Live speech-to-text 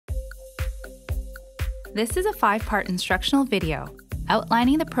This is a 5-part instructional video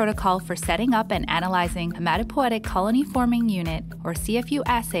outlining the protocol for setting up and analyzing hematopoietic colony-forming unit, or CFU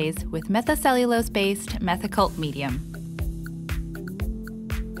assays, with methylcellulose-based MethoCult medium.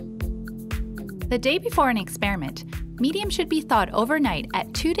 The day before an experiment, medium should be thawed overnight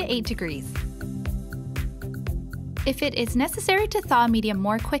at 2 to 8 degrees. If it is necessary to thaw medium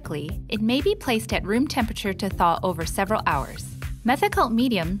more quickly, it may be placed at room temperature to thaw over several hours. MethoCult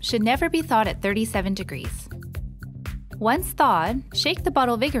medium should never be thawed at 37 degrees. Once thawed, shake the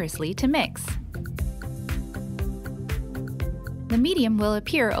bottle vigorously to mix. The medium will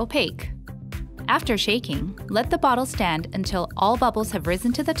appear opaque. After shaking, let the bottle stand until all bubbles have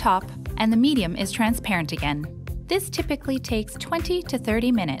risen to the top and the medium is transparent again. This typically takes 20 to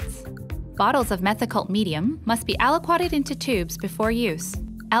 30 minutes. Bottles of MethoCult medium must be aliquoted into tubes before use.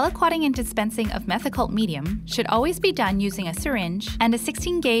 Aliquoting and dispensing of MethoCult medium should always be done using a syringe and a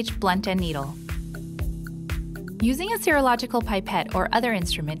 16-gauge blunt end needle. Using a serological pipette or other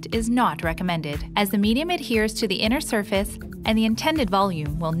instrument is not recommended, as the medium adheres to the inner surface and the intended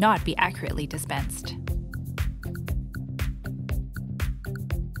volume will not be accurately dispensed.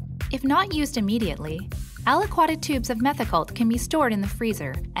 If not used immediately, aliquoted tubes of MethoCult can be stored in the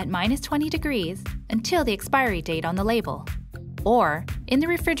freezer at -20 degrees until the expiry date on the label, or in the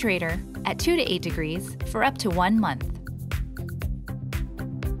refrigerator at 2 to 8 degrees for up to 1 month.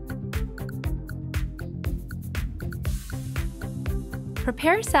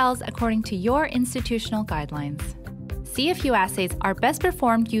 Prepare cells according to your institutional guidelines. CFU assays are best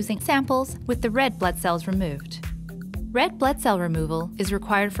performed using samples with the red blood cells removed. Red blood cell removal is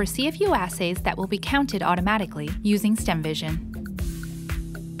required for CFU assays that will be counted automatically using STEM vision.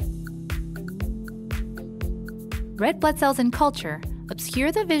 Red blood cells in culture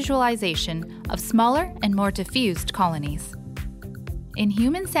obscure the visualization of smaller and more diffused colonies. In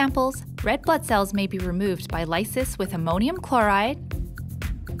human samples, red blood cells may be removed by lysis with ammonium chloride,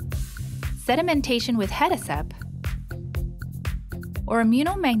 sedimentation with Hedicep, or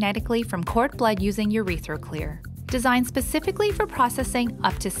immunomagnetically from cord blood using UrethroClear, designed specifically for processing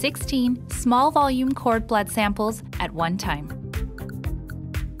up to 16 small volume cord blood samples at one time.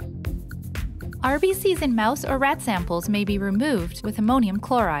 RBCs in mouse or rat samples may be removed with ammonium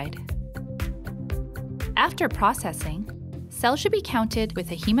chloride. After processing, cells should be counted with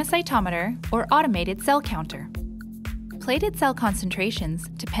a hemocytometer or automated cell counter. Plated cell concentrations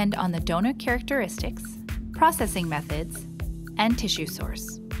depend on the donor characteristics, processing methods, and tissue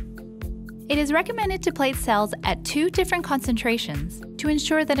source. It is recommended to plate cells at 2 different concentrations to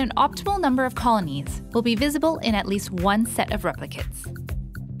ensure that an optimal number of colonies will be visible in at least one set of replicates.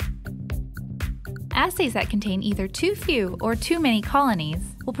 Assays that contain either too few or too many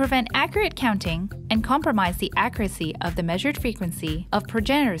colonies will prevent accurate counting and compromise the accuracy of the measured frequency of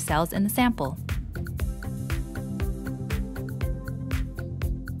progenitor cells in the sample.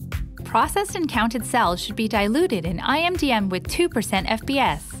 Processed and counted cells should be diluted in IMDM with 2%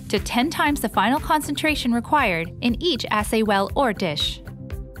 FBS to 10 times the final concentration required in each assay well or dish.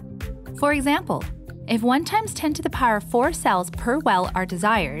 For example, if 1 × 10⁴ cells per well are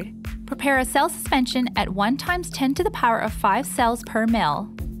desired, prepare a cell suspension at 1 × 10⁵ cells per ml,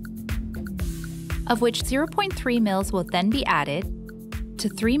 of which 0.3 mL will then be added to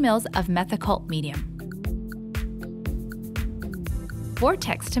 3 mL of MethoCult medium.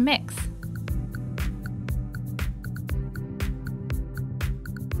 Vortex to mix.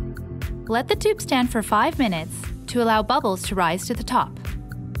 Let the tube stand for 5 minutes to allow bubbles to rise to the top.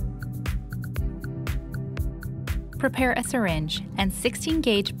 Prepare a syringe and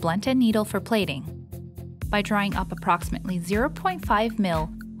 16-gauge blunt end needle for plating by drawing up approximately 0.5 ml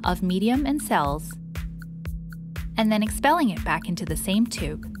of medium and cells and then expelling it back into the same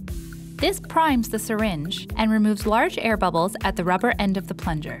tube. This primes the syringe and removes large air bubbles at the rubber end of the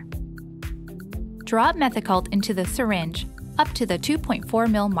plunger. Drop MethoCult into the syringe up to the 2.4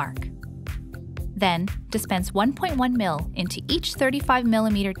 ml mark. Then, dispense 1.1 ml into each 35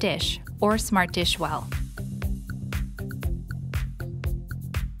 mm dish or smart dish well.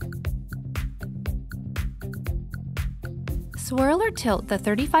 Swirl or tilt the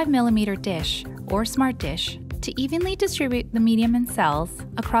 35 mm dish or smart dish to evenly distribute the medium and cells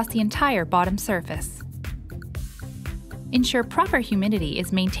across the entire bottom surface. Ensure proper humidity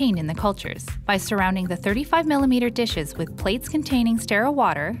is maintained in the cultures by surrounding the 35 mm dishes with plates containing sterile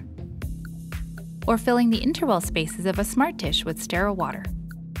water or filling the interwell spaces of a smart dish with sterile water.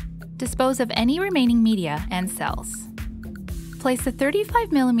 Dispose of any remaining media and cells. Place the 35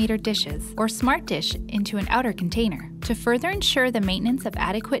 mm dishes or smart dish into an outer container to further ensure the maintenance of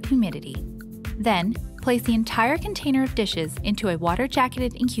adequate humidity. Then, place the entire container of dishes into a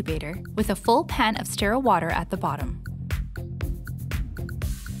water-jacketed incubator with a full pan of sterile water at the bottom.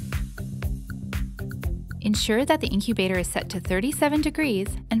 Ensure that the incubator is set to 37 degrees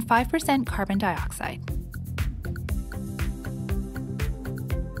and 5% carbon dioxide.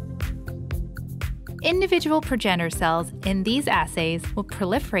 Individual progenitor cells in these assays will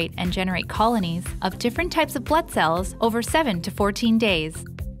proliferate and generate colonies of different types of blood cells over 7 to 14 days.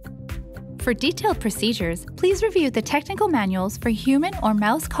 For detailed procedures, please review the technical manuals for human or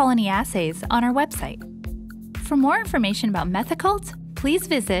mouse colony assays on our website. For more information about MethoCult, please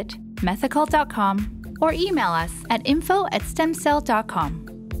visit methocult.com or email us at info@stemcell.com.